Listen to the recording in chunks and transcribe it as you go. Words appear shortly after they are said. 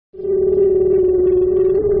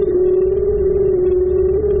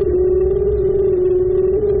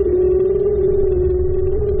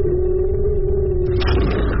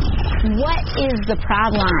the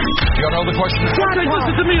problem. You don't know the question? Okay,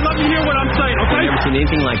 listen to me. Let me hear what I'm saying, okay? I've never seen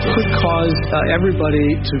anything like this. Could cause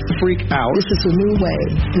everybody to freak out. This is a new way,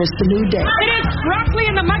 and it's a new day. It is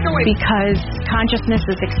broccoli in the microwave. Because consciousness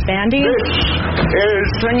is expanding.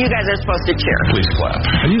 Is when you guys are supposed to cheer. Please clap.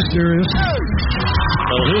 Are you serious?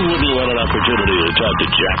 Well, who wouldn't want an opportunity to talk to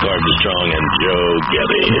Jack Armstrong and Joe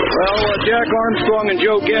Getty? Well, Jack Armstrong and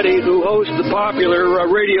Joe Getty, who host the popular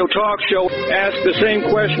radio talk show, ask the same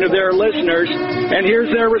question of their listeners, and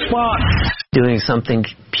here's their response. Doing something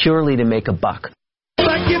purely to make a buck.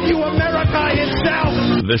 I give you America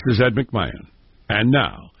itself. This is Ed McMahon. And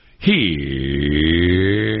now, here's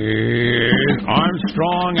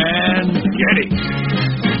Armstrong and Getty.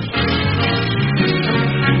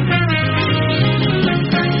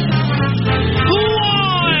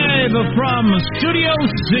 Live from Studio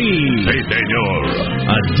C. Hey, senor.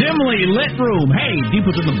 A dimly lit room. Hey, deep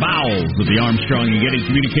within the bowels of the Armstrong and Getty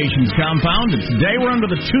Communications compound. And today we're under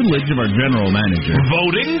the tutelage of our general manager.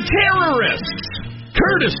 Voting terrorists.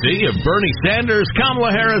 Courtesy of Bernie Sanders,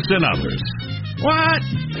 Kamala Harris, and others. What?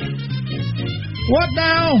 What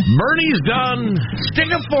now? Bernie's done. Stick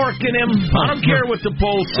a fork in him. I don't care what the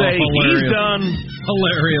polls say. He's done.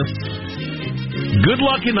 Hilarious. Good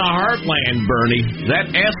luck in the heartland, Bernie. That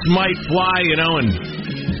S might fly,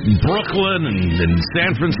 in Brooklyn and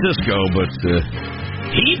San Francisco, but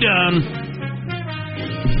he done.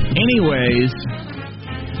 Anyways,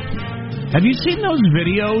 have you seen those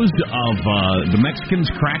videos of the Mexicans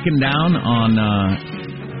cracking down on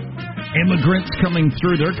immigrants coming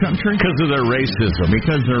through their country? Because of their racism.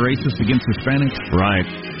 Because they're racist against Hispanics? Right.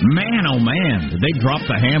 Man, oh man, did they drop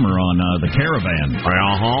the hammer on the caravan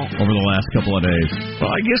over the last couple of days.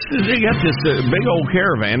 Well, I guess they got this big old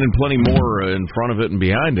caravan and plenty more in front of it and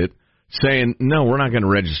behind it saying, no, we're not going to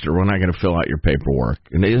register. We're not going to fill out your paperwork.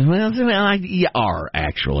 And they you are,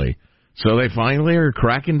 actually. So they finally are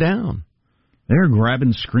cracking down. They're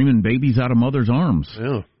grabbing screaming babies out of mother's arms.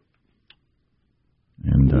 Yeah.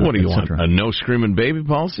 And, what do you want? A no screaming baby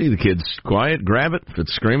policy? The kid's quiet, grab it. If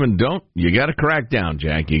it's screaming, don't. You got to crack down,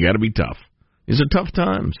 Jack. You got to be tough. These are tough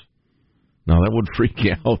times. No, that would freak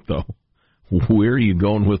you out, though. Where are you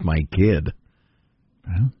going with my kid?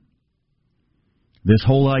 Well, this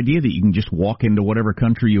whole idea that you can just walk into whatever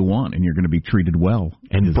country you want and you're going to be treated well.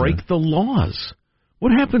 And break the laws.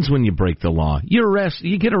 What happens when you break the law? You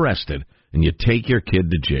get arrested, and you take your kid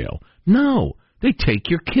to jail. No. They take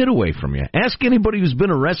your kid away from you. Ask anybody who's been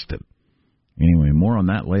arrested. Anyway, more on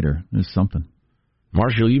that later. There's something.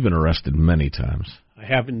 Marshall, you've been arrested many times. I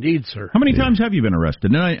have indeed, sir. How many times have you been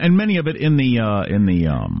arrested? And many of it in the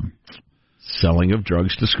selling of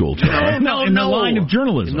drugs to school children. No, in the line of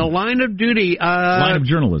journalism. In the line of duty. Line of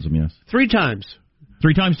journalism, yes. 3 times.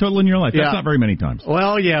 3 times total in your life? Yeah. That's not very many times.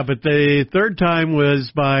 Well, yeah, but the third time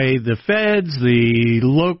was by the feds, the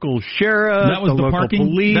local sheriff, that was the local parking?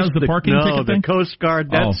 police. That was the parking ticket thing? The Coast Guard.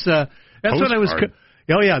 That's Coast what I was...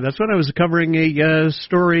 that's when I was covering a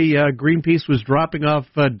story. Greenpeace was dropping off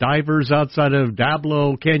divers outside of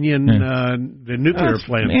Diablo Canyon, the nuclear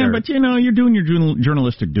plant. Man, but you're doing your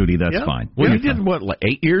journalistic duty. That's fine. Well, you did,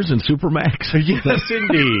 8 years in Supermax? Yes,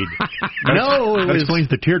 indeed. That explains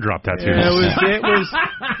the teardrop tattoo.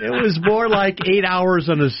 It was more like 8 hours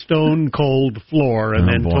on a stone cold floor, and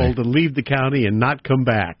then told to leave the county and not come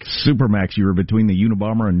back. Supermax, you were between the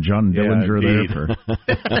Unabomber and John Dillinger there for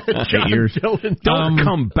 8 years. Don't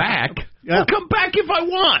come back. Yeah. I'll come back if I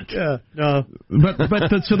want. Yeah, no.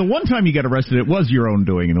 So the one time you got arrested, it was your own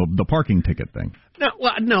doing, the parking ticket thing.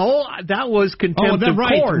 No, that was contempt of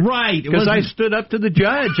court. Right. Because I stood up to the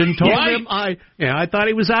judge and told him I thought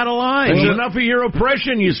he was out of line. Well, enough of your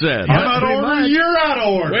oppression, you said. I'm out of order. You're out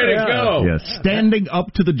of order. Way to go. Yes, standing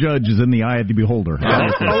up to the judge is in the eye of the beholder.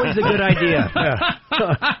 That's always a good idea.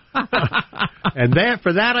 And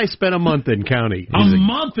for that, I spent a month in county. A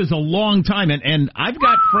month is a long time, and I've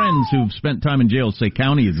got friends who've spent time in jail say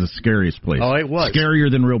county is the scariest place. Oh, it was.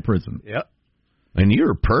 Scarier than real prison. Yep. And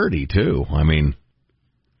you're purdy, too. I mean...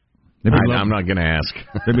 I'm not going to ask.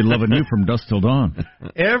 They'd be loving you from dusk till dawn.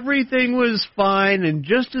 Everything was fine, and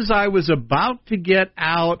just as I was about to get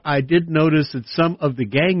out, I did notice that some of the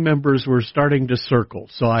gang members were starting to circle.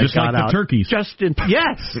 So I got out. The turkeys.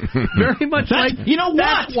 Yes, very much like. You know what?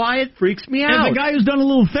 That's why it freaks me out. As a guy who's done a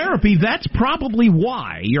little therapy, that's probably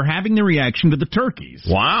why you're having the reaction to the turkeys.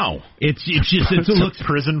 Wow. It's a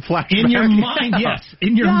prison flashback. In your mind, yes.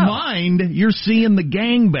 In your mind, you're seeing the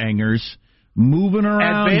gangbangers moving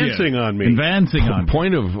around, advancing on me. Advancing on me.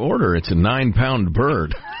 Point of order, it's a 9-pound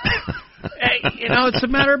bird. It's a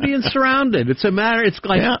matter of being surrounded. It's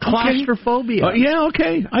like claustrophobia.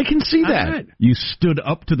 Okay. I can see that. Right. You stood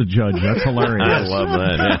up to the judge. That's hilarious. I love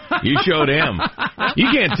that. Yeah. You showed him. You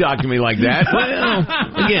can't talk to me like that. Well,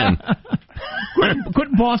 again. Quit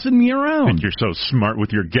bossing me around. And you're so smart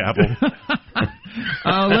with your gavel.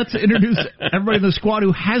 Let's introduce everybody in the squad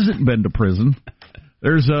who hasn't been to prison.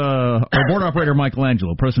 There's our board operator,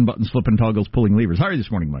 Michelangelo, pressing buttons, flipping toggles, pulling levers. How are you this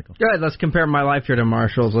morning, Michael? Good. Let's compare my life here to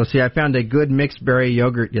Marshall's. Let's see. I found a good mixed berry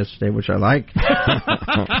yogurt yesterday, which I like.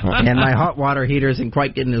 And my hot water heater isn't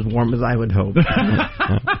quite getting as warm as I would hope.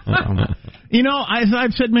 You know, as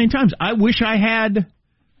I've said many times, I wish I had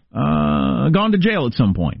gone to jail at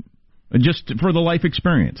some point. Just for the life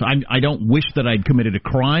experience. I don't wish that I'd committed a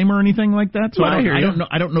crime or anything like that. So I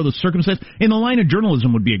don't know the circumstance. In the line of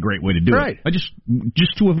journalism would be a great way to do it. I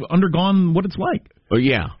just to have undergone what it's like. Oh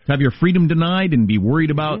yeah, to have your freedom denied and be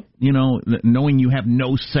worried about knowing you have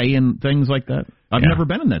no say in things like that. I've never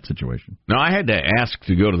been in that situation. No, I had to ask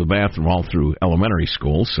to go to the bathroom all through elementary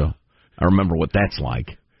school, so I remember what that's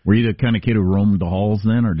like. Were you the kind of kid who roamed the halls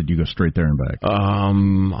then, or did you go straight there and back? I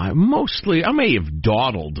may have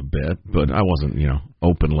dawdled a bit, but I wasn't,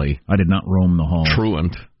 openly. I did not roam the halls.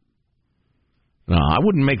 Truant. No, I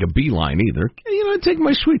wouldn't make a beeline either. I'd take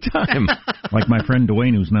my sweet time. Like my friend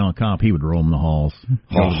Dwayne, who's now a cop, he would roam the halls.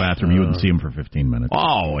 Go to the bathroom, you wouldn't see him for 15 minutes.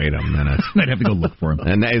 Oh, wait a minute. I'd have to go look for him.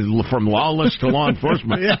 And from lawless to law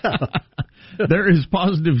enforcement. There is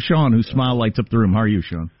Positive Sean, whose smile lights up the room. How are you,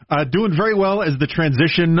 Sean? Doing very well as the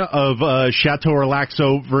transition of Chateau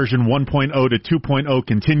Relaxo version 1.0 to 2.0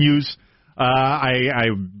 continues.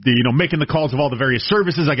 Making the calls of all the various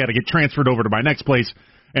services. I got to get transferred over to my next place.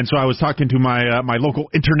 And so I was talking to my local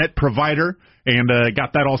internet provider and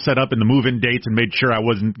got that all set up in the move-in dates and made sure I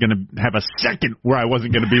wasn't going to have a second where I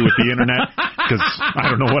wasn't going to be with the internet because I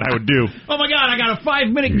don't know what I would do. Oh, my God, I got a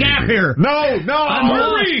 5-minute gap here. No,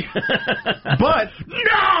 hurry! But,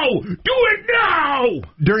 no! Do it now!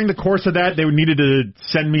 During the course of that, they needed to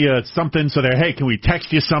send me something so they're, hey, can we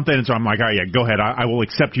text you something? And so I'm like, all right, yeah, go ahead. I will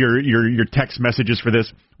accept your text messages for this.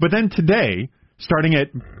 But then today, starting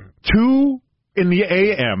at 2 in the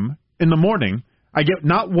a.m. in the morning, I get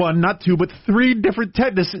not one, not two, but 3 different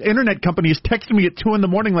this internet company is texting me at 2 in the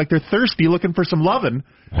morning like they're thirsty, looking for some lovin'.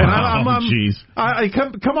 And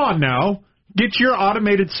come on now. Get your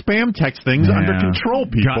automated spam text things under control,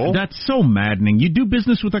 people. God, that's so maddening. You do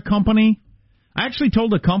business with a company. I actually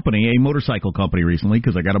told a motorcycle company recently,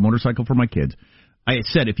 because I got a motorcycle for my kids. I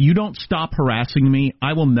said, if you don't stop harassing me,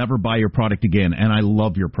 I will never buy your product again, and I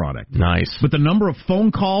love your product. Nice. But the number of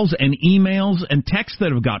phone calls and emails and texts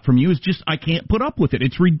that I've got from you is just, I can't put up with it.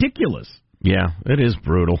 It's ridiculous. Yeah, it is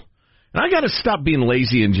brutal. And I got to stop being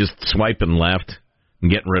lazy and just swiping left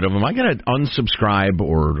and getting rid of them. I got to unsubscribe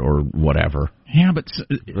or whatever. Yeah, but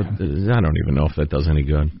I don't even know if that does any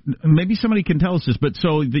good. Maybe somebody can tell us this, but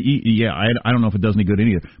I don't know if it does any good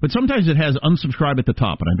either. But sometimes it has unsubscribe at the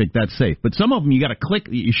top, and I think that's safe. But some of them you got to click.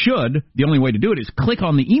 You should. The only way to do it is click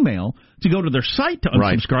on the email to go to their site to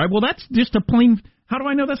unsubscribe. Right. Well, that's just a plain. How do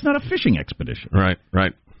I know that's not a phishing expedition? Right.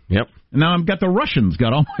 Yep. Now I've got the Russians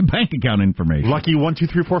got all my bank account information. Lucky 1, 2,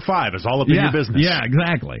 3, 4, 5 is all up in your business. Yeah,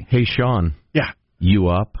 exactly. Hey, Sean. Yeah. You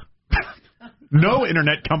up? No,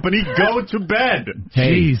 internet company, go to bed.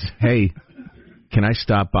 Hey, can I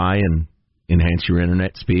stop by and enhance your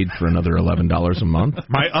internet speed for another $11 a month?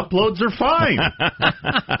 My uploads are fine.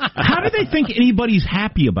 How do they think anybody's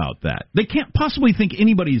happy about that? They can't possibly think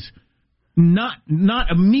anybody's not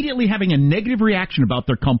immediately having a negative reaction about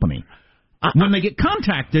their company when they get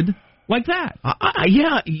contacted like that.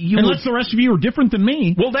 Unless the rest of you are different than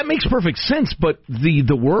me. Well, that makes perfect sense, but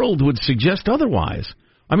the world would suggest otherwise.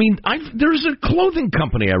 I mean, there's a clothing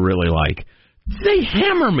company I really like. They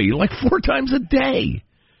hammer me like 4 times a day.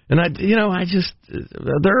 And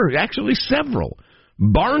there are actually several.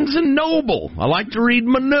 Barnes & Noble. I like to read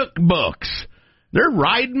Manook books. They're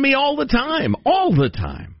riding me all the time.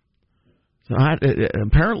 So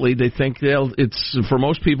apparently they think it's for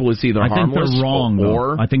most people it's either harmless they're wrong,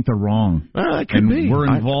 or I think they're wrong. It could be.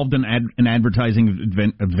 We're involved in an advertising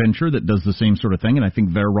adventure that does the same sort of thing, and I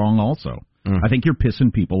think they're wrong also. I think you're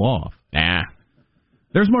pissing people off.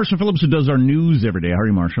 There's Marshall Phillips, who does our news every day. How are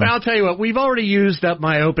you, Marshall? I'll tell you what, we've already used up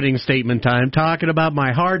my opening statement time talking about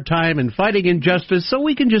my hard time and fighting injustice, so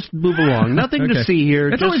we can just move along. Nothing to see here.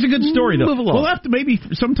 It's always a good story, though. Move along. We'll have to maybe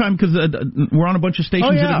sometime, because we're on a bunch of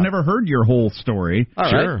stations that have never heard your whole story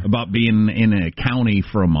about being in a county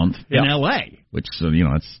for a month in L.A., which,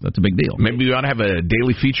 that's a big deal. Maybe we ought to have a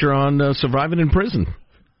daily feature on surviving in prison.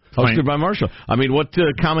 Hosted by Marshall. I mean, what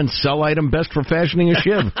common sell item best for fashioning a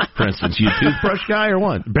shiv, for instance? You toothbrush guy or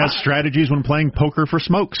what? Best strategies when playing poker for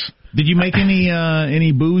smokes. Did you make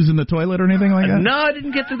any booze in the toilet or anything like that? No, I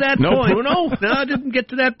didn't get to that No point. Pruno? No, I didn't get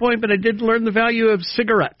to that point, but I did learn the value of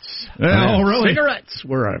cigarettes. Oh, really? Cigarettes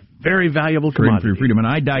were a very valuable Freedom commodity. through freedom. And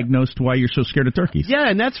I diagnosed why you're so scared of turkeys. Yeah,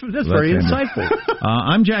 and that's very insightful.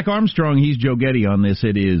 I'm Jack Armstrong. He's Joe Getty on this.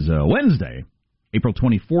 It is Wednesday, April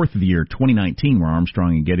 24th of the year 2019. We're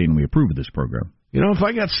Armstrong and Getty, and we approve of this program. You know, if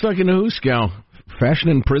I got stuck in a hoosegow,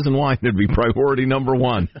 fashioning prison wine would be priority number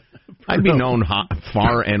one. I'd be known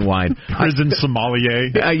far and wide. Prison sommelier.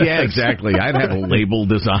 Yeah, exactly. I'd have a label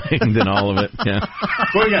designed and all of it. Yeah.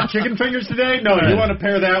 What, you got chicken fingers today? No, you want to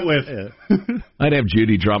pair that with... I'd have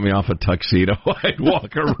Judy drop me off a tuxedo. I'd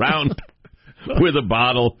walk around with a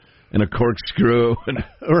bottle and a corkscrew.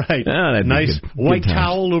 Right. Nice white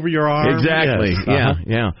towel over your arm. Exactly. Yes.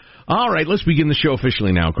 Yeah. All right, let's begin the show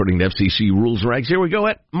officially now, according to FCC rules and regs. Here we go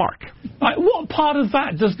at Mark. What part of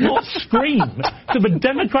that does not scream to the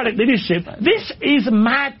Democratic leadership? This is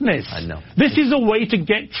madness. I know. This is a way to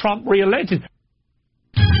get Trump reelected.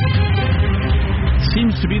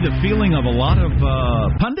 Seems to be the feeling of a lot of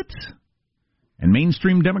pundits and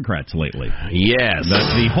mainstream Democrats lately. Yes.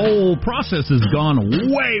 That the whole process has gone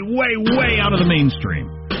way out of the mainstream.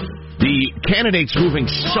 The candidates moving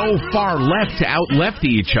so far left to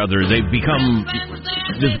out-lefty each other, they've become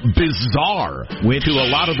bizarre to a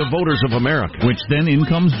lot of the voters of America. Which then in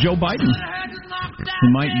comes Joe Biden, who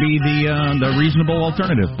might be the reasonable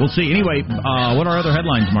alternative. We'll see. Anyway, what are other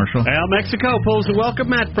headlines, Marshall? Well, Mexico pulls a welcome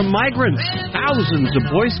mat from migrants. Thousands of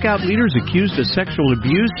Boy Scout leaders accused of sexual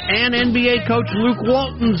abuse, and NBA coach Luke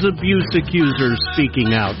Walton's abuse accusers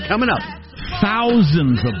speaking out. Coming up.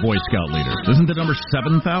 Thousands of Boy Scout leaders. Isn't the number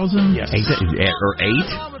 7,000? Yes. Or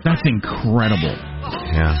 8? That's incredible.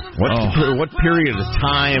 Yeah. What period of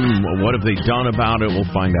time? What have they done about it? We'll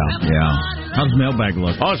find out. Yeah. How's mailbag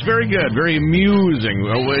look? Oh, it's very good. Very amusing.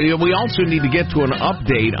 We also need to get to an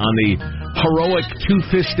update on the heroic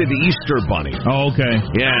two-fisted Easter bunny. Oh, okay.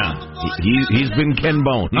 Yeah. He's been Ken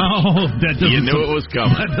Bone. Oh, that doesn't... You knew it was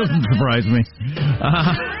coming. That doesn't surprise me.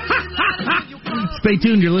 Stay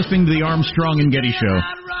tuned. You're listening to the Armstrong and Getty Show.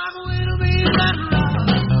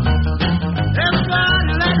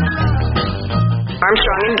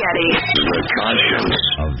 Armstrong and Getty. The conscience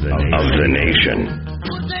of the nation.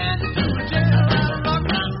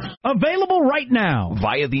 Available right now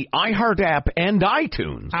via the iHeart app and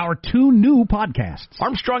iTunes. Our 2 new podcasts.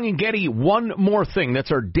 Armstrong and Getty, One More Thing.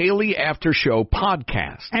 That's our daily after-show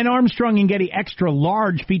podcast. And Armstrong and Getty Extra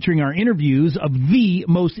Large, featuring our interviews of the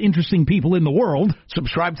most interesting people in the world.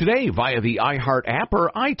 Subscribe today via the iHeart app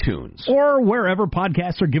or iTunes. Or wherever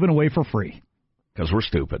podcasts are given away for free. Because we're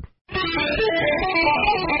stupid.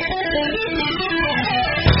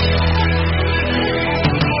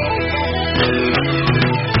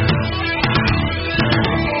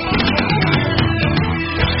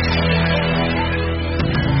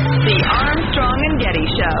 The Armstrong and Getty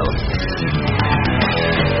Show.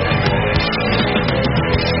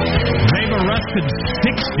 They've arrested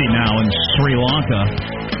 60 now in Sri Lanka.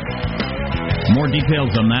 More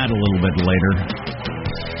details on that a little bit later.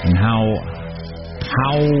 And how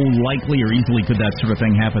likely or easily could that sort of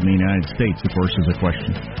thing happen in the United States, of course, is a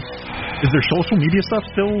question. Is their social media stuff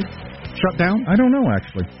still shut down? I don't know,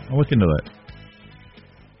 actually. I'll look into that.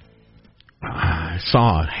 I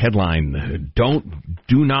saw a headline, do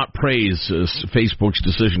not praise Facebook's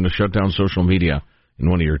decision to shut down social media in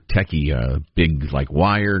one of your techie, big, like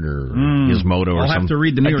Wired or Gizmodo or something. I'll have to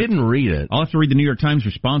read the New York, I didn't read it. I'll have to read the New York Times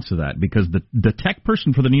response to that, because the tech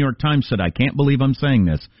person for the New York Times said, I can't believe I'm saying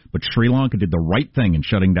this, but Sri Lanka did the right thing in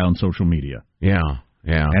shutting down social media. Yeah.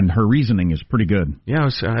 And her reasoning is pretty good. Yeah,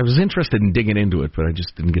 I was interested in digging into it, but I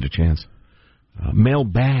just didn't get a chance.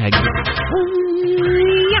 Mailbag.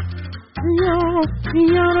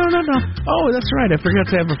 Oh, that's right. I forgot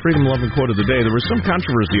to have a freedom loving quote of the day. There was some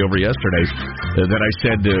controversy over yesterday that I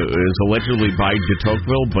said is allegedly by de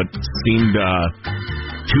Tocqueville, but seemed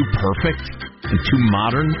too perfect and too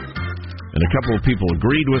modern. And a couple of people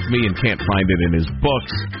agreed with me and can't find it in his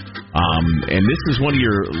books. And this is one of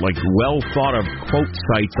your well thought of quote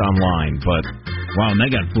sites online, but wow, and they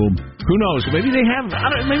got fooled. Who knows? Maybe they have.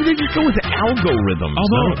 Maybe they just go with the algorithms.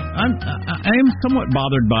 Although I am somewhat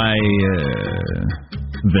bothered by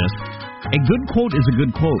this. A good quote is a good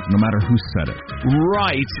quote, no matter who said it.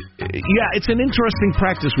 Right. Yeah, it's an interesting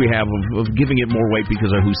practice we have of giving it more weight because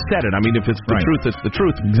of who said it. I mean, if it's the truth, it's the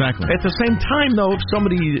truth. Exactly. At the same time, though, if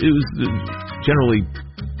somebody who's generally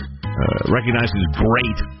recognized as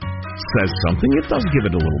great says something, it does give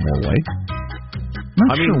it a little more weight.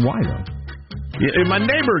 Not sure why, though. Yeah, my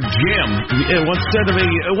neighbor Jim once said to me,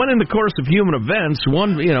 "When in the course of human events,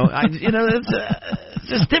 one, it's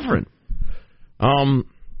just different."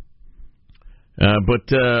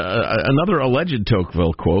 But another alleged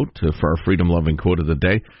Tocqueville quote for our freedom-loving quote of the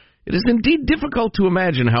day: "It is indeed difficult to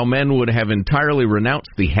imagine how men would have entirely renounced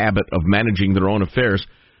the habit of managing their own affairs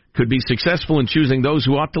could be successful in choosing those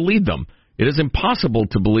who ought to lead them. It is impossible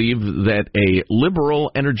to believe that a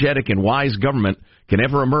liberal, energetic, and wise government can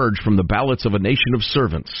ever emerge from the ballots of a nation of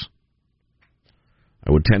servants."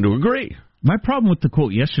 I would tend to agree. My problem with the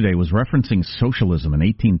quote yesterday was referencing socialism in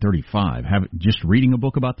 1835. Just reading a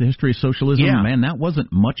book about the history of socialism, man, that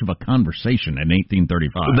wasn't much of a conversation in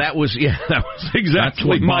 1835. That was exactly That's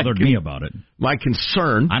what bothered me about it. My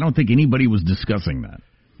concern. I don't think anybody was discussing that.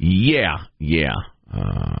 Yeah.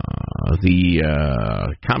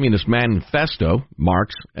 The Communist Manifesto,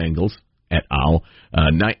 Marx, Engels, et al.,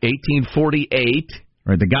 1848.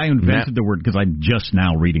 Right, the guy who invented the word, because I'm just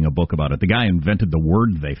now reading a book about it, the guy who invented the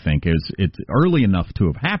word, they think, it's early enough to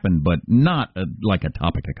have happened, but not like a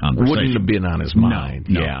topic of conversation. Wouldn't have been on his mind.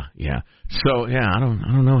 No. Yeah. So, I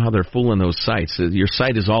don't know how they're fooling those sites. Your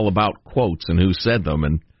site is all about quotes and who said them,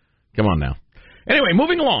 and come on now. Anyway,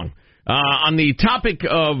 moving along. On the topic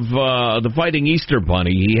of the Fighting Easter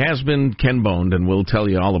Bunny, he has been Ken-boned, and we'll tell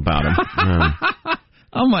you all about him.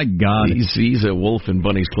 Oh, my God. He's a wolf in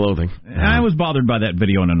bunny's clothing. I was bothered by that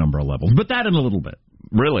video on a number of levels, but that in a little bit.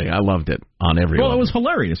 Really? I loved it on every level. Well, it was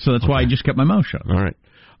hilarious, so that's why I just kept my mouth shut. All right.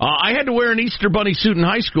 I had to wear an Easter Bunny suit in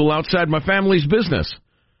high school outside my family's business,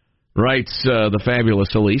 writes the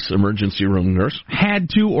fabulous Elise, emergency room nurse. Had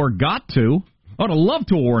to or got to. I would have loved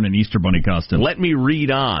to have worn an Easter Bunny costume. Let me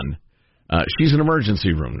read on. She's an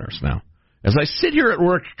emergency room nurse now. As I sit here at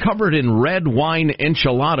work covered in red wine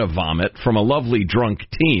enchilada vomit from a lovely drunk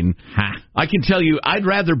teen, I can tell you I'd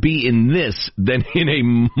rather be in this than in a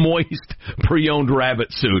moist, pre-owned rabbit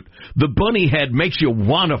suit. The bunny head makes you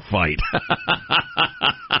want to fight.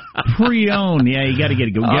 Pre-owned, yeah, you got to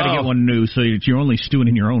get one new so that you're only stewing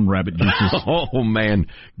in your own rabbit juices. Oh, man.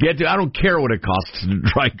 I don't care what it costs to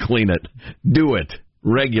dry clean it. Do it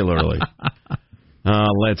regularly.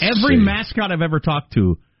 Every mascot I've ever talked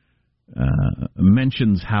to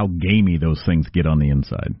mentions how gamey those things get on the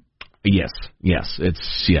inside. Yes,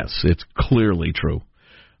 it's clearly true.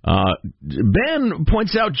 Ben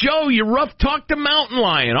points out, Joe, you rough-talked a mountain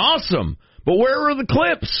lion. Awesome. But where are the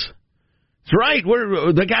clips? That's right.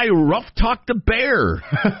 Where the guy who rough-talked the bear.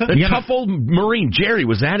 The tough old Marine. Jerry,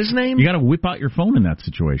 was that his name? You got to whip out your phone in that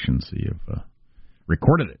situation so you've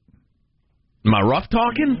recorded it. Am I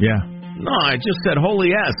rough-talking? Yeah. No, I just said holy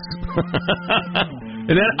yes.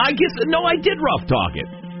 And then I did rough talk it.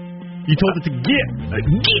 You told it to get.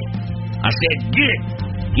 I said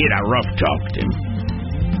get. I rough talked him.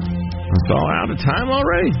 It's all out of time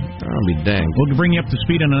already. I'll be danged. Well, to bring you up to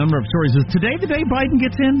speed on a number of stories, is today the day Biden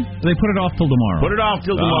gets in? Or they put it off till tomorrow? Put it off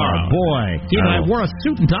till tomorrow. Oh, boy. I wore a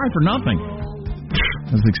suit and tie for nothing.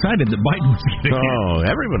 I was excited that Biden was getting in. Oh,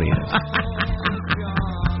 everybody is.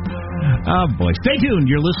 Oh, boy. Stay tuned.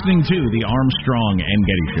 You're listening to the Armstrong and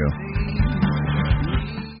Getty Show.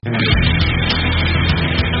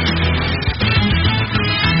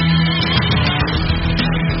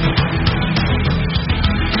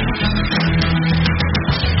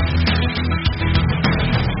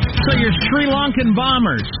 So your Sri Lankan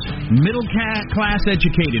bombers, middle class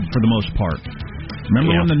educated for the most part.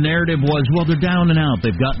 Remember when the narrative was, well, they're down and out,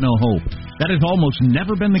 they've got no hope. That has almost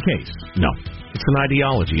never been the case. No. It's an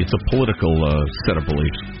ideology. It's a political set of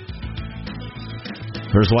beliefs.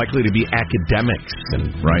 There's likely to be academics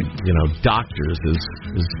and doctors as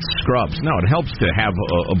scrubs. No, it helps to have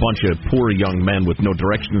a bunch of poor young men with no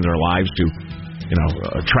direction in their lives to,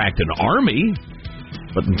 attract an army.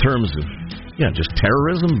 But in terms of just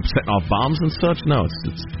terrorism, setting off bombs and such, no,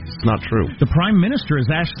 it's not true. The Prime Minister has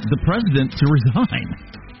asked the President to resign,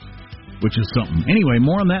 which is something. Anyway,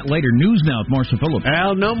 more on that later. News now with Marcia Phillips.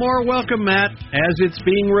 Well, no more welcome, Matt. As it's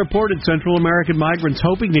being reported, Central American migrants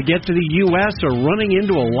hoping to get to the U.S. are running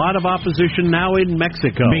into a lot of opposition now in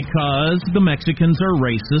Mexico. Because the Mexicans are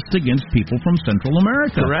racist against people from Central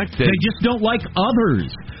America. Correct. They just don't like others.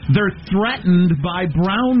 They're threatened by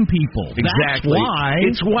brown people. Exactly. That's why.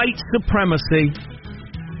 It's white supremacy.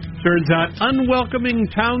 Turns out unwelcoming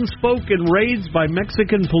townsfolk and raids by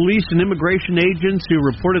Mexican police and immigration agents who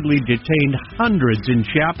reportedly detained hundreds in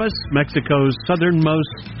Chiapas, Mexico's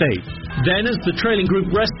southernmost state. Then, as the trailing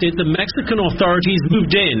group rested, the Mexican authorities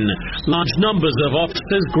moved in. Large numbers of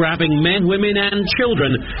officers grabbing men, women, and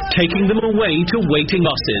children, taking them away to waiting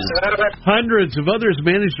buses. Hundreds of others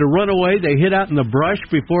managed to run away. They hid out in the brush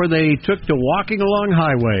before they took to walking along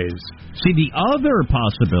highways. See, the other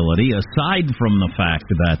possibility, aside from the fact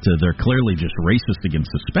that they're clearly just racist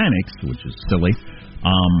against Hispanics, which is silly,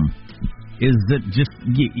 is that just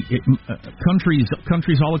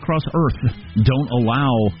countries all across Earth don't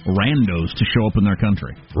allow randos to show up in their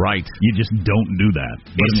country. Right. You just don't do that.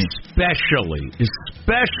 Especially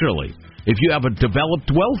if you have a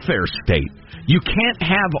developed welfare state. You can't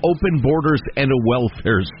have open borders and a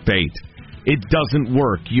welfare state. It doesn't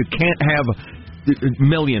work. You can't have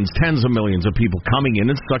millions, tens of millions of people coming in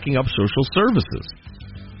and sucking up social services.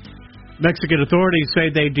 Mexican authorities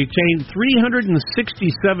say they detained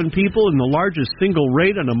 367 people in the largest single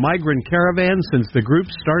raid on a migrant caravan since the group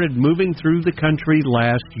started moving through the country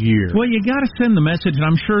last year. Well, you got to send the message, and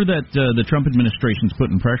I'm sure that the Trump administration's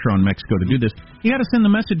putting pressure on Mexico to do this. You got to send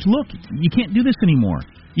the message, look, you can't do this anymore.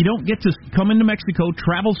 You don't get to come into Mexico,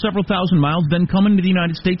 travel several thousand miles, then come into the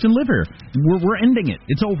United States and live here. We're ending it.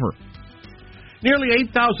 It's over. Nearly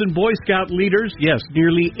 8,000 Boy Scout leaders,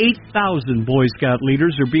 nearly 8,000 Boy Scout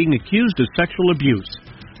leaders are being accused of sexual abuse.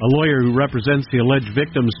 A lawyer who represents the alleged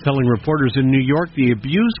victims telling reporters in New York the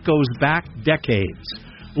abuse goes back decades.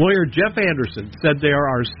 Lawyer Jeff Anderson said there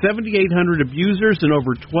are 7,800 abusers and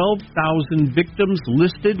over 12,000 victims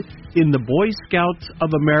listed in the Boy Scouts of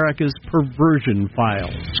America's perversion file.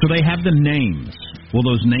 So they have the names. Will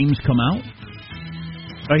those names come out?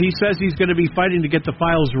 He says he's going to be fighting to get the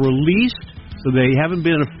files released. So they haven't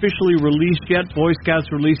been officially released yet. Boy Scouts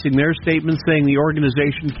releasing their statement saying the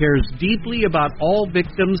organization cares deeply about all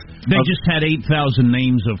victims. They just had 8,000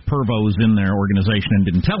 names of pervos in their organization and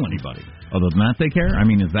didn't tell anybody. Other than that, they care? I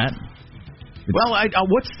mean, is that... Well,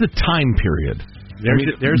 what's the time period?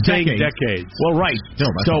 They're saying decades. Well, right. So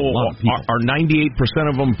are 98%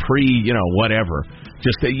 of them whatever?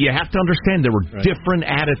 Just you have to understand there were different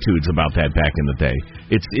attitudes about that back in the day.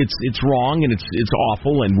 It's wrong and it's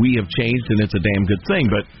awful, and we have changed, and it's a damn good thing.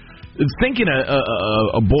 But thinking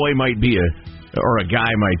a boy might be or a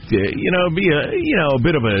guy might be a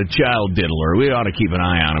bit of a child diddler, we ought to keep an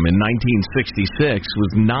eye on him. In 1966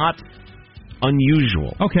 was not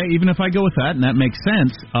unusual. Okay, even if I go with that, and that makes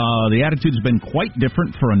sense, the attitude's been quite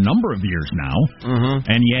different for a number of years now,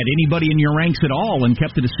 and you had anybody in your ranks at all and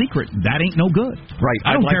kept it a secret, that ain't no good. Right.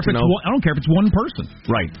 I don't care if it's one person.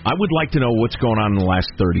 Right. I would like to know what's going on in the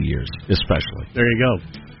last 30 years, especially. There you go.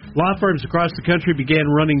 Law firms across the country began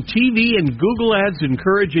running TV and Google ads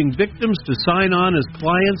encouraging victims to sign on as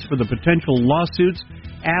clients for the potential lawsuits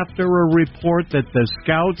after a report that the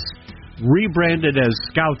Scouts, rebranded as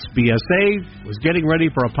Scouts BSA, was getting ready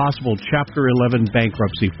for a possible Chapter 11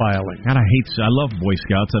 bankruptcy filing. God, I love Boy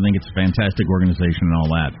Scouts. I think it's a fantastic organization and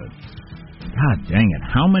all that, but God dang it,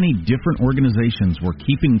 how many different organizations were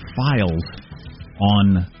keeping files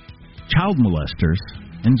on child molesters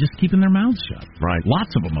and just keeping their mouths shut? Right.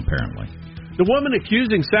 Lots of them, apparently. The woman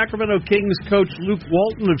accusing Sacramento Kings coach Luke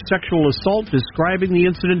Walton of sexual assault describing the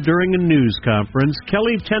incident during a news conference.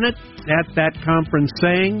 Kelly Tennant at that conference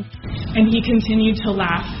saying, and he continued to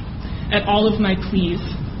laugh at all of my pleas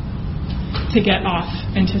to get off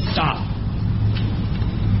and to stop.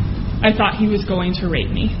 I thought he was going to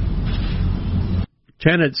rape me.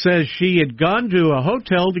 Tennant says she had gone to a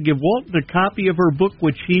hotel to give Walton a copy of her book,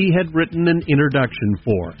 which he had written an introduction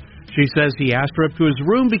for. She says he asked her up to his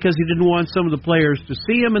room because he didn't want some of the players to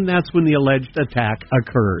see him, and that's when the alleged attack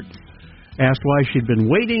occurred. Asked why she'd been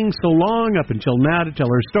waiting so long up until now to tell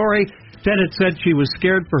her story, Tennant said she was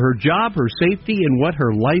scared for her job, her safety, and what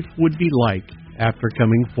her life would be like after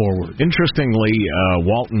coming forward. Interestingly,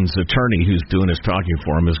 Walton's attorney, who's doing his talking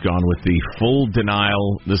for him, has gone with the full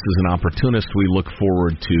denial. This is an opportunist. We look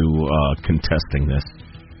forward to contesting this.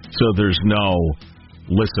 So there's no...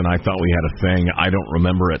 Listen, I thought we had a thing. I don't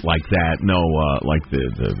remember it like that. No, like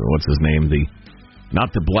the what's his name?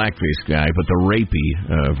 Not the blackface guy, but the rapey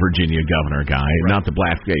Virginia governor guy. Right. Not the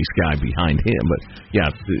blackface guy behind him. But,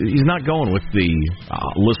 yeah, he's not going with the,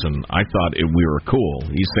 listen, I thought we were cool.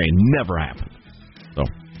 He's saying never happened. So,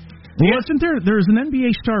 well, wasn't there's an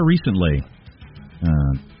NBA star recently,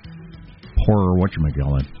 poor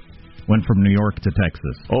whatchamacallit, went from New York to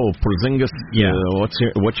Texas. Oh, Porzingis. Yeah.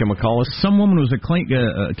 Whatchamacallit? Some woman was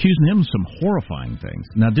accusing him of some horrifying things.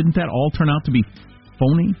 Now, didn't that all turn out to be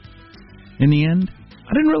phony in the end?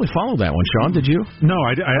 I didn't really follow that one, Sean. Did you? No,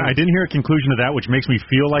 I didn't hear a conclusion to that, which makes me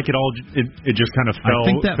feel like it just kind of fell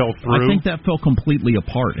through. I think that fell completely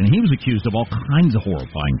apart, and he was accused of all kinds of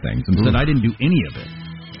horrifying things and said, I didn't do any of it.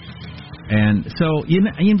 And so,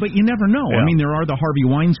 but you never know. Yeah. I mean, there are the Harvey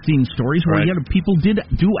Weinstein stories where people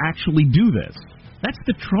do actually do this. That's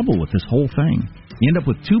the trouble with this whole thing. You end up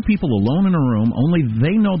with two people alone in a room, only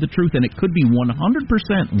they know the truth, and it could be 100%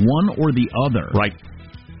 one or the other. Right.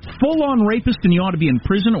 Full-on rapist and you ought to be in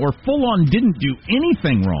prison, or full-on didn't do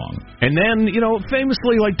anything wrong. And then,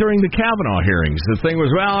 famously, like during the Kavanaugh hearings, the thing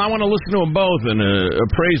was, well, I want to listen to them both and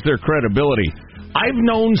appraise their credibility. I've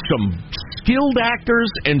known some skilled actors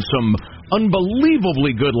and some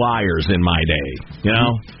unbelievably good liars in my day,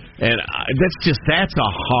 And that's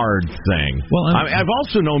a hard thing. Well, I've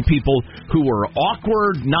also known people who were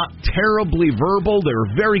awkward, not terribly verbal. They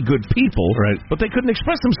were very good people, but they couldn't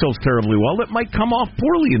express themselves terribly well. That might come off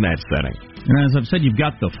poorly in that setting. And as I've said, you've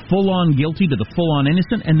got the full-on guilty to the full-on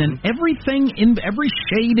innocent, and then everything in every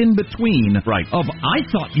shade in between of I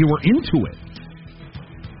thought you were into it.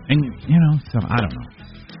 And, so I don't know.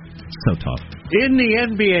 It's so tough. In the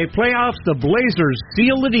NBA playoffs, the Blazers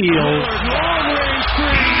seal the deal.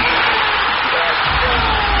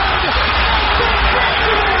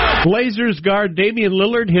 Blazers guard Damian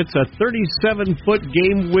Lillard hits a 37-foot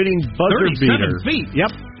game-winning buzzer beater. 37 feet?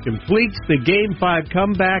 Yep. Completes the Game 5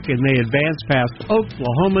 comeback, and they advance past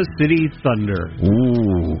Oklahoma City Thunder.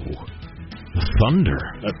 Ooh. The Thunder.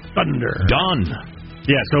 The Thunder. Done.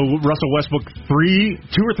 Yeah, so Russell Westbrook, 2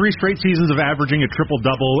 or 3 straight seasons of averaging a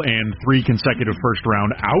triple-double and 3 consecutive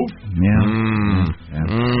first-round out.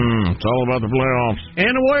 It's all about the playoffs. And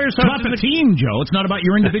the Warriors it's about the team, Joe. It's not about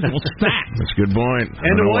your individual stats. That's a good point.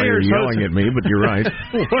 And the Warriors you're yelling at me, but you're right.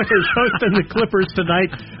 Warriors hosting the Clippers tonight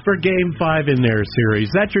for Game 5 in their series.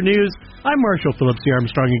 That's your news. I'm Marshall Phillips, the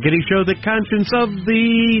Armstrong and Getty Show, the conscience of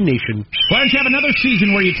the nation. Why don't you have another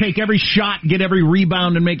season where you take every shot, get every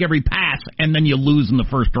rebound, and make every pass, and then you lose in the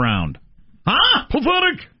first round? Huh?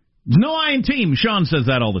 Pathetic. There's no I in team. Sean says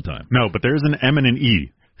that all the time. No, but there's an M and an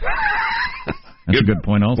E. That's a good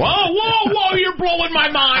point also. Whoa, you're blowing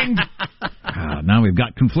my mind. Now we've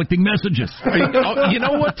got conflicting messages. You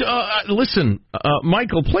know what? Listen,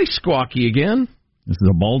 Michael, play Squawky again. This is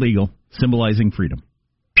a bald eagle symbolizing freedom.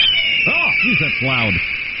 Oh, geez, that's loud.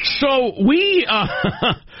 So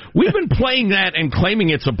we've been playing that and claiming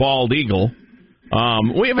it's a bald eagle.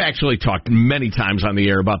 We have actually talked many times on the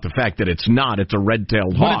air about the fact that it's not. It's a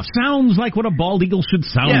red-tailed hawk. But it sounds like what a bald eagle should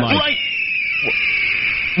sound like. Right.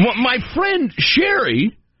 Well, my friend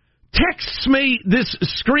Sherry texts me this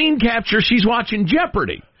screen capture. She's watching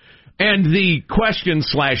Jeopardy. And the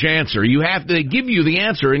question/answer, they give you the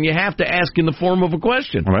answer, and you have to ask in the form of a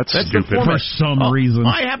question. Well, that's the format. For some reason.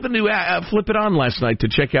 I happened to flip it on last night to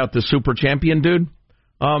check out the Super Champion dude.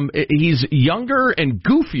 He's younger and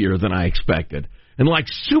goofier than I expected, and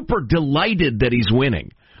super delighted that he's winning.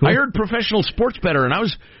 Cool. I heard professional sports bettor, and I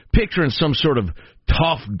was picturing some sort of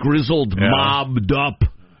tough, grizzled, mobbed up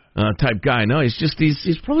type guy. No,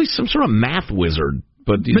 he's probably some sort of math wizard.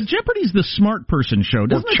 But Jeopardy's the smart person show.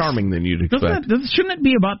 More charming than you'd expect. Shouldn't it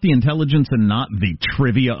be about the intelligence and not the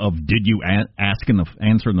trivia of did you ask in the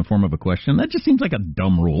answer in the form of a question? That just seems like a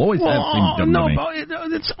dumb rule. Always has seemed dumb to me.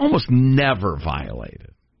 No, it's almost never violated.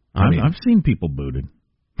 I've seen people booted.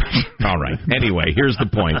 All right. Anyway, here's the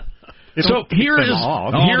point. So here is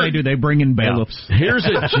they do. They bring in bailiffs. Here's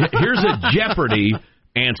a Jeopardy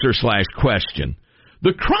answer/question.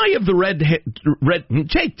 The cry of the red.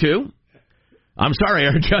 Take two. I'm sorry,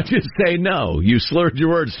 our judges say no. You slurred your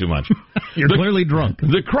words too much. You're clearly drunk.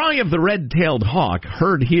 The cry of the red-tailed hawk,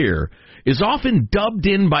 heard here, is often dubbed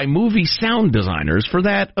in by movie sound designers for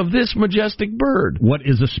that of this majestic bird. What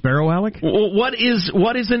is a sparrow, Alec? What is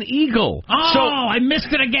an eagle? I missed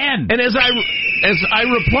it again. And as I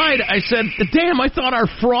replied, I said, damn, I thought our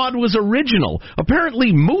fraud was original.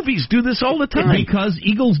 Apparently movies do this all the time. Because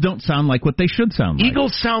eagles don't sound like what they should sound like.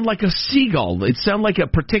 Eagles sound like a seagull. They sound like a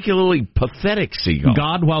particularly pathetic seagull.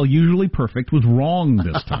 God, while usually perfect, was wrong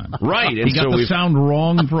this time. Right. He got the sound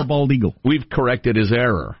wrong for a bald eagle. We've corrected his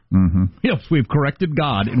error. Mm-hmm. Yes, we've corrected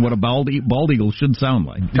God in what a bald eagle should sound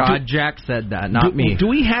like. God, Jack said that, not me. Do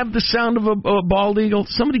we have the sound of a bald eagle?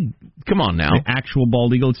 Somebody, come on now. The actual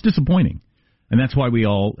bald eagle. It's disappointing. And that's why we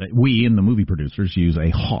and the movie producers use a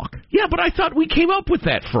hawk. Yeah, but I thought we came up with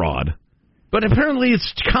that fraud. But apparently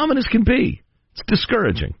it's common as can be. It's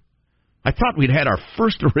discouraging. I thought we'd had our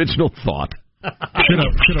first original thought.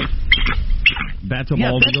 Should have. That's a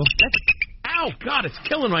bald eagle? Ow, God, it's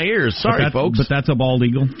killing my ears. Sorry, folks. But that's a bald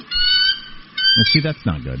eagle. Well, see, that's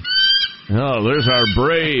not good. Oh, there's our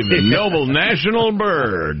brave and noble national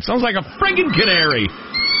bird. Sounds like a friggin' canary.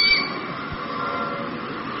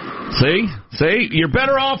 See? You're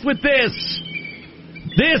better off with this.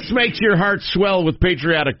 This makes your heart swell with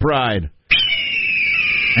patriotic pride.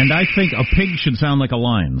 And I think a pig should sound like a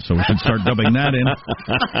lion, so we should start dubbing that in.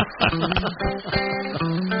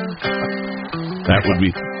 That would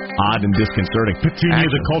be odd and disconcerting. Petunia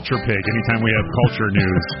the culture pig anytime we have culture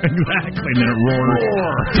news. Exactly, and then it roars.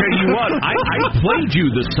 Roar. Tell you what, I played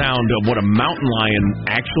you the sound of what a mountain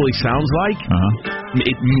lion actually sounds like. Uh-huh.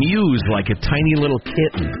 It mews like a tiny little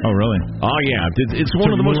kitten. Oh, really? Oh, yeah. It's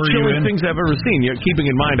one of the most chilling things I've ever seen. Keeping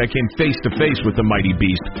in mind, I came face to face with the mighty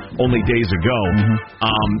beast only days ago.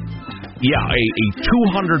 Mm-hmm. A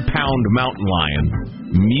 200-pound mountain lion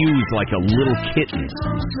mews like a little kitten.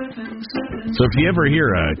 So if you ever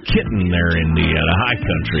hear a kitten there in the high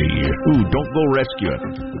country, don't go rescue it.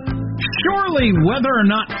 Surely whether or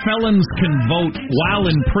not felons can vote while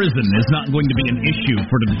in prison is not going to be an issue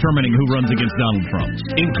for determining who runs against Donald Trump.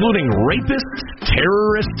 Including rapists,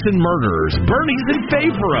 terrorists, and murderers. Bernie's in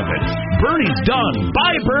favor of it. Bernie's done.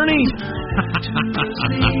 Bye, Bernie!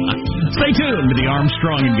 Stay tuned to the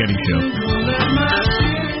Armstrong and Getty Show.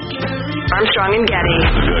 Armstrong and Getty.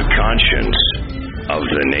 The conscience of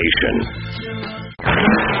the nation.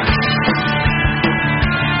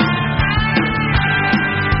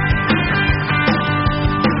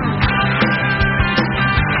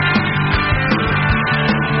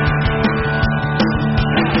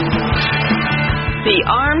 The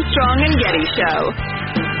Armstrong and Getty Show.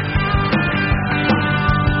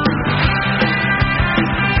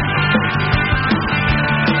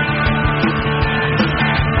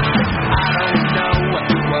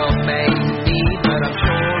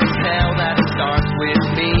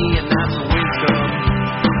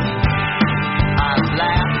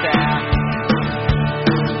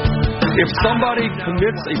 If somebody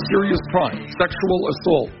commits a serious crime, sexual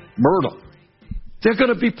assault, murder, they're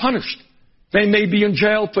going to be punished. They may be in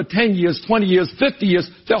jail for 10 years, 20 years, 50 years,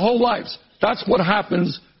 their whole lives. That's what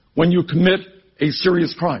happens when you commit a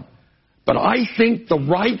serious crime. But I think the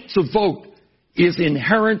right to vote is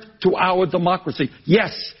inherent to our democracy.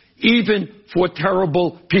 Yes, even for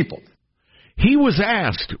terrible people. He was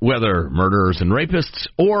asked whether murderers and rapists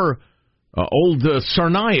or old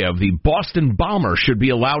Tsarnaev, the Boston bomber, should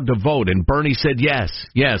be allowed to vote, and Bernie said yes.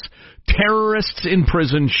 Terrorists in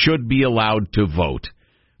prison should be allowed to vote,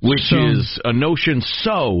 which is a notion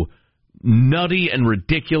so nutty and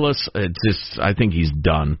ridiculous. It's just, I think he's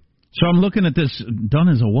done. So I'm looking at this. Done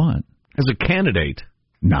as a what? As a candidate.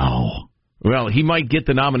 No. Well, he might get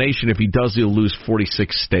the nomination. If he does, he'll lose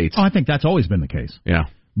 46 states. Oh, I think that's always been the case. Yeah.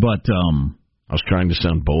 But I was trying to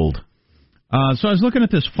sound bold. So I was looking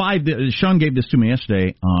at this Sean gave this to me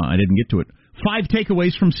yesterday. I didn't get to it. 5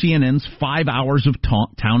 takeaways from CNN's 5 hours of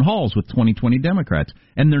town halls with 2020 Democrats.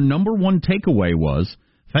 And their number one takeaway was,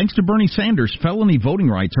 thanks to Bernie Sanders, felony voting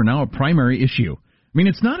rights are now a primary issue. I mean,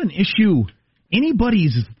 it's not an issue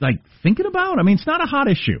anybody's thinking about. I mean, it's not a hot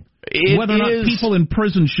issue. Whether or not people in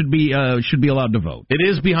prison should be allowed to vote. It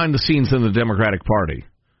is behind the scenes in the Democratic Party.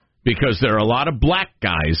 Because there are a lot of black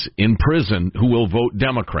guys in prison who will vote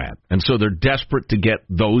Democrat. And so they're desperate to get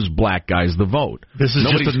those black guys the vote. This is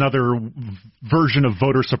just another version of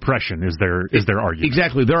voter suppression, is their argument.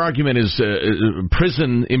 Exactly. Their argument is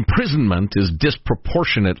imprisonment is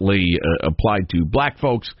disproportionately applied to black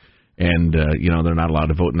folks, and they're not allowed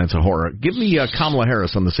to vote, and that's a horror. Give me Kamala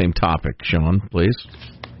Harris on the same topic, Sean, please.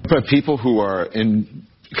 For people who are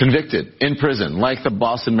convicted in prison, like the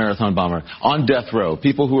Boston Marathon bomber, on death row,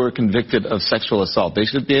 people who are convicted of sexual assault, they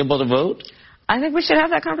should be able to vote? I think we should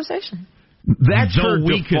have that conversation. That's her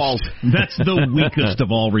default. That's the weakest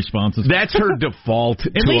of all responses. That's her default to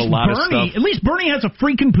a lot of stuff. At least Bernie has a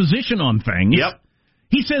freaking position on things. Yep.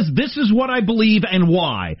 He says, this is what I believe and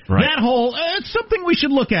why. Right. That whole, it's something we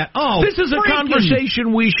should look at. Oh, this is a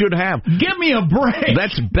conversation we should have. Give me a break.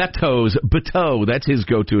 That's Beto. That's his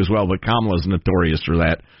go-to as well, but Kamala's notorious for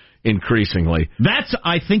that increasingly.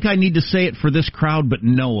 I think I need to say it for this crowd, but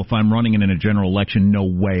no, if I'm running in a general election, no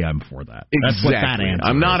way I'm for that. Exactly. That's what that answer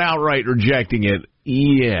I'm not outright rejecting it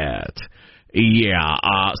yet. Yeah.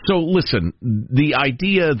 So listen, the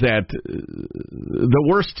idea that the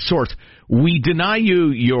worst source, we deny you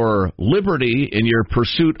your liberty in your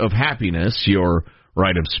pursuit of happiness, your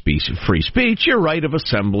right of free speech, your right of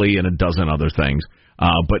assembly, and a dozen other things.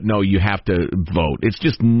 But no, you have to vote. It's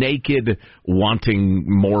just naked wanting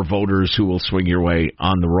more voters who will swing your way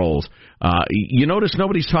on the rolls. You notice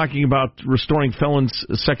nobody's talking about restoring felons'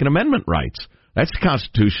 Second Amendment rights. That's a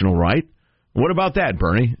constitutional right. What about that,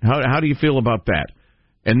 Bernie? How do you feel about that?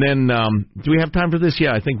 And then, do we have time for this?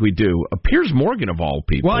 Yeah, I think we do. Piers Morgan, of all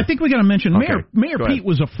people. Well, I think we got to mention Mayor Pete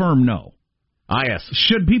was a firm no. Ah, yes.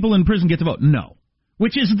 Should people in prison get to vote? No.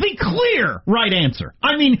 Which is the clear right answer.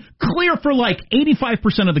 I mean, clear for like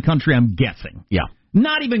 85% of the country, I'm guessing. Yeah.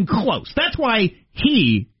 Not even close. That's why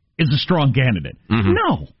he is a strong candidate. Mm-hmm.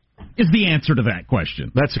 No is the answer to that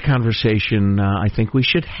question. That's a conversation I think we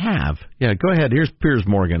should have. Yeah, go ahead. Here's Piers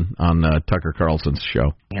Morgan on Tucker Carlson's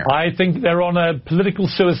show. I think they're on a political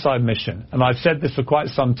suicide mission, and I've said this for quite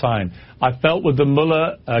some time. I felt with the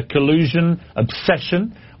Mueller collusion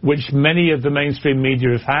obsession, which many of the mainstream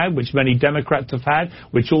media have had, which many Democrats have had,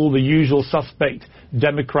 which all the usual suspect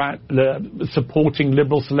Democrat supporting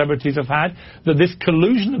liberal celebrities have had, that this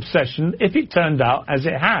collusion obsession, if it turned out, as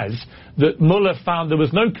it has, that Mueller found there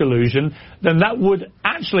was no collusion, then that would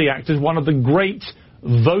actually act as one of the great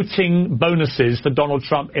voting bonuses for Donald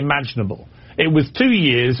Trump imaginable. It was 2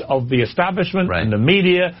 years of the establishment and the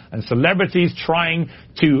media and celebrities trying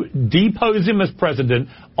to depose him as president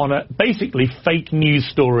on a basically fake news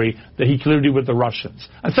story that he colluded with the Russians.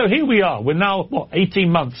 And so here we are. We're now,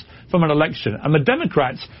 18 months from an election. And the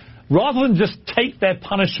Democrats, rather than just take their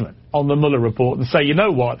punishment on the Mueller report and say, you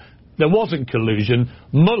know what, there wasn't collusion.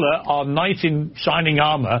 Mueller, our knight in shining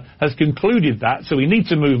armor, has concluded that, so we need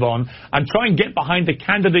to move on and try and get behind a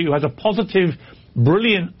candidate who has a positive,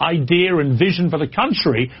 brilliant idea and vision for the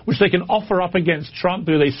country, which they can offer up against Trump,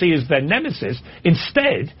 who they see as their nemesis.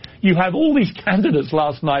 Instead, you have all these candidates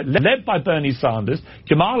last night, led by Bernie Sanders,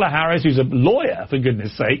 Kamala Harris, who's a lawyer, for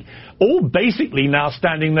goodness sake, all basically now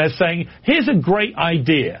standing there saying, here's a great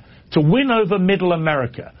idea to win over middle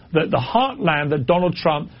America, that the heartland that Donald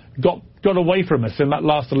Trump got away from us in that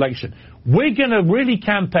last election. We're going to really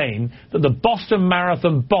campaign that the Boston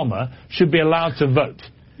Marathon bomber should be allowed to vote.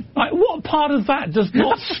 Like, what part of that does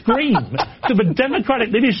not scream to the Democratic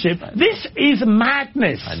leadership? This is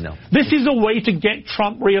madness. I know. This is a way to get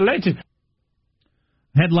Trump reelected.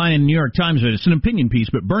 Headline in New York Times, it's an opinion piece,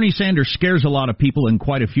 but Bernie Sanders scares a lot of people, and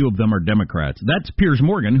quite a few of them are Democrats. That's Piers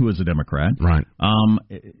Morgan, who is a Democrat. Right.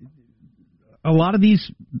 A lot of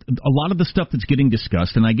the stuff that's getting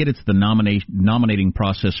discussed, and I get it's the nominating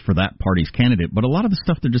process for that party's candidate, but a lot of the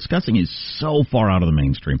stuff they're discussing is so far out of the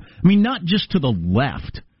mainstream. I mean, not just to the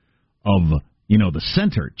left of, the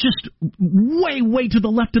center, just way to the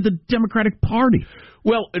left of the Democratic Party.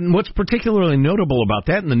 Well, and what's particularly notable about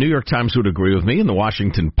that, and the New York Times would agree with me, and the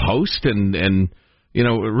Washington Post, and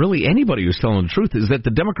really anybody who's telling the truth, is that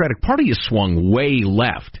the Democratic Party has swung way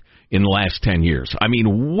left in the last 10 years. I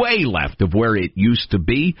mean, way left of where it used to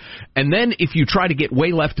be. And then if you try to get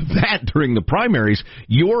way left of that during the primaries,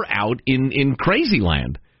 you're out in crazy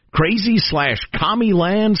land. Crazy/commie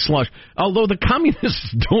land / although the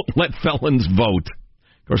communists don't let felons vote.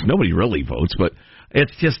 Of course, nobody really votes, but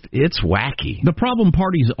it's wacky. The problem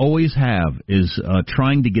parties always have is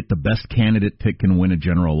trying to get the best candidate that can win a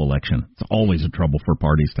general election. It's always a trouble for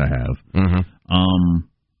parties to have. Mm-hmm.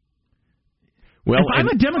 Well, if I'm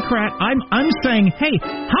a Democrat, I'm saying, hey,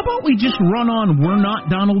 how about we just run on? We're not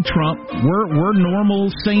Donald Trump. We're normal,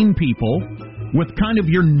 sane people with kind of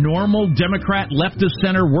your normal Democrat left of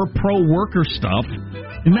center. We're pro-worker stuff,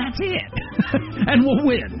 and that's it. And we'll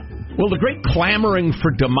win. Well, the great clamoring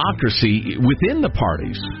for democracy within the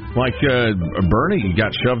parties, like Bernie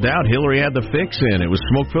got shoved out, Hillary had the fix in, it was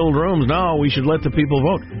smoke-filled rooms, no, we should let the people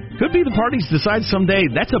vote. Could be the parties decide someday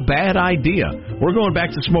that's a bad idea. We're going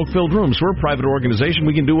back to smoke-filled rooms. We're a private organization.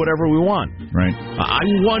 We can do whatever we want. Right. I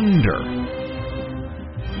wonder.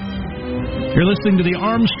 You're listening to the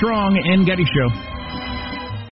Armstrong and Getty Show.